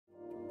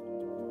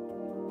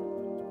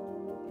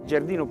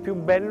giardino più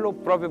bello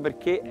proprio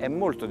perché è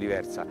molto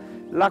diversa.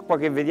 L'acqua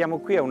che vediamo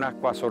qui è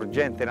un'acqua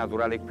sorgente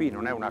naturale qui,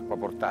 non è un'acqua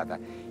portata.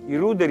 I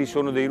ruderi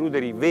sono dei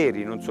ruderi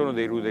veri, non sono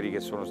dei ruderi che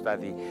sono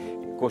stati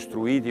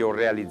costruiti o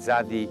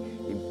realizzati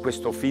in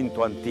questo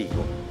finto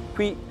antico.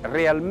 Qui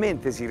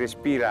realmente si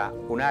respira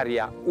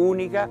un'aria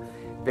unica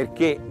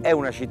perché è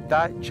una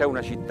città, c'è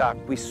una città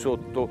qui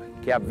sotto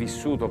che ha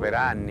vissuto per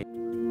anni.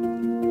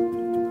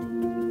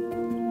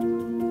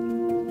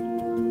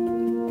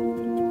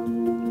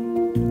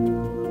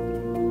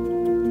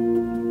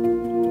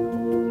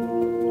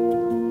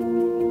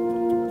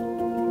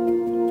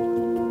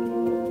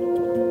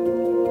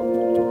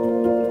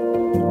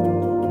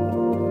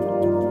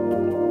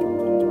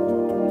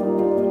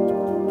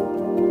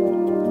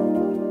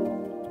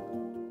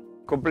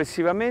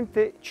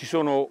 Complessivamente ci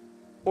sono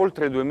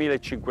oltre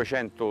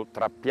 2500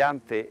 tra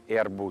piante e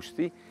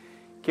arbusti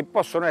che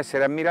possono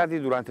essere ammirati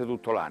durante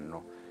tutto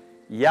l'anno.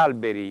 Gli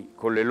alberi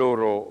con le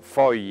loro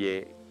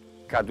foglie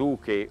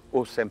caduche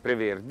o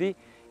sempreverdi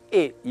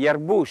e gli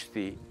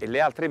arbusti e le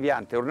altre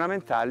piante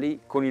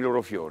ornamentali con i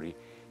loro fiori.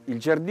 Il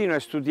giardino è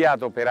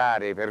studiato per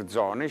aree, per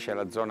zone, c'è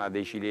la zona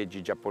dei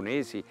ciliegi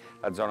giapponesi,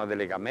 la zona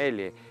delle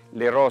camelie,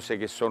 le rose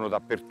che sono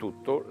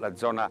dappertutto, la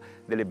zona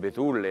delle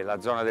betulle, la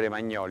zona delle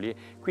magnolie.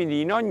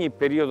 Quindi in ogni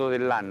periodo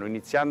dell'anno,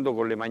 iniziando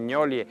con le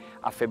magnolie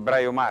a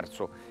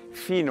febbraio-marzo,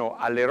 fino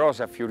alle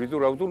rose a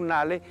fioritura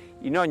autunnale,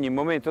 in ogni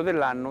momento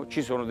dell'anno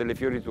ci sono delle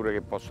fioriture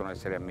che possono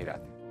essere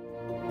ammirate.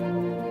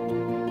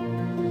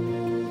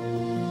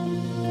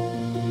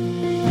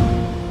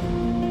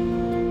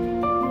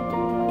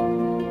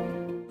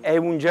 È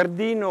un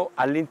giardino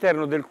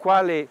all'interno del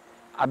quale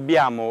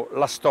abbiamo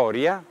la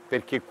storia,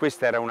 perché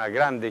questa era una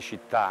grande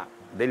città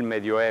del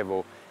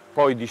Medioevo,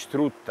 poi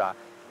distrutta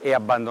e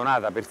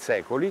abbandonata per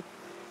secoli.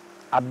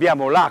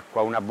 Abbiamo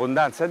l'acqua,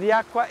 un'abbondanza di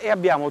acqua e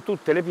abbiamo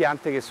tutte le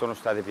piante che sono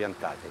state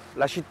piantate.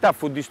 La città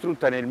fu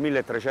distrutta nel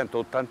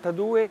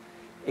 1382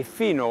 e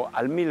fino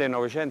al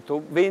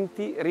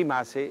 1920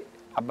 rimase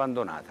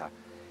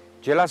abbandonata.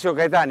 Gelasio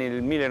Caetani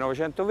nel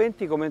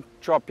 1920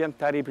 cominciò a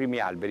piantare i primi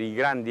alberi, i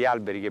grandi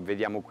alberi che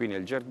vediamo qui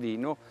nel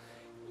giardino,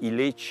 i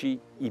lecci,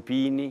 i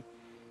pini,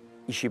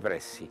 i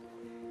cipressi.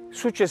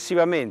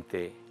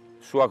 Successivamente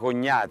sua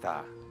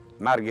cognata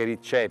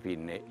Marguerite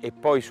Chepin e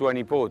poi sua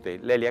nipote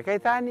Lelia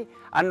Caetani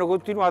hanno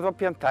continuato a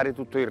piantare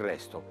tutto il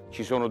resto.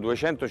 Ci sono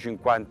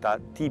 250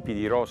 tipi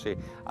di rose,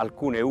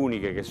 alcune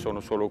uniche che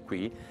sono solo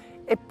qui,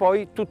 e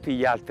poi tutti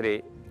gli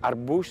altri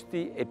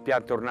arbusti e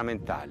piante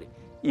ornamentali,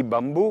 i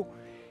bambù,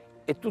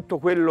 e tutto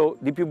quello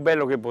di più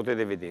bello che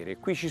potete vedere.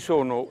 Qui ci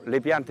sono le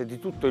piante di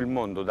tutto il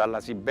mondo, dalla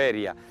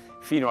Siberia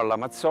fino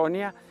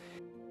all'Amazzonia.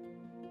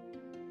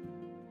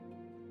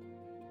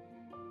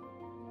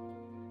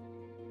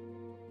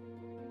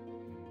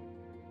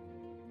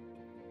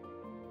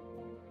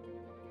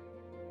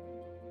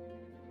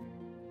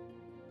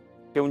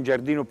 È un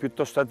giardino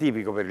piuttosto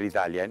atipico per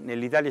l'Italia.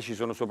 Nell'Italia ci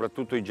sono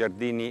soprattutto i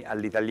giardini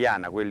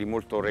all'italiana, quelli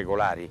molto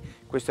regolari.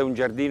 Questo è un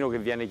giardino che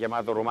viene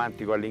chiamato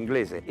romantico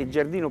all'inglese. È il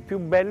giardino più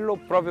bello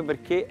proprio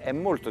perché è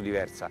molto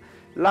diversa.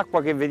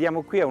 L'acqua che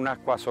vediamo qui è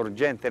un'acqua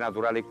sorgente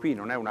naturale qui,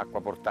 non è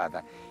un'acqua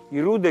portata. I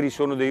ruderi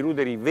sono dei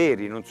ruderi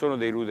veri, non sono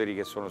dei ruderi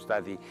che sono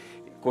stati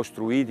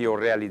costruiti o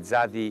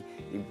realizzati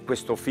in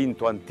questo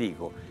finto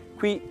antico.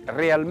 Qui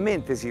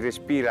realmente si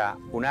respira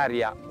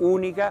un'aria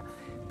unica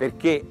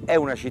perché è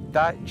una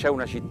città, c'è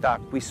una città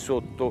qui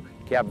sotto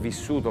che ha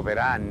vissuto per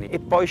anni e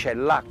poi c'è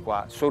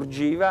l'acqua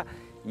sorgiva,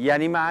 gli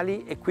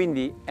animali e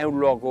quindi è un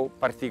luogo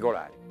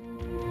particolare.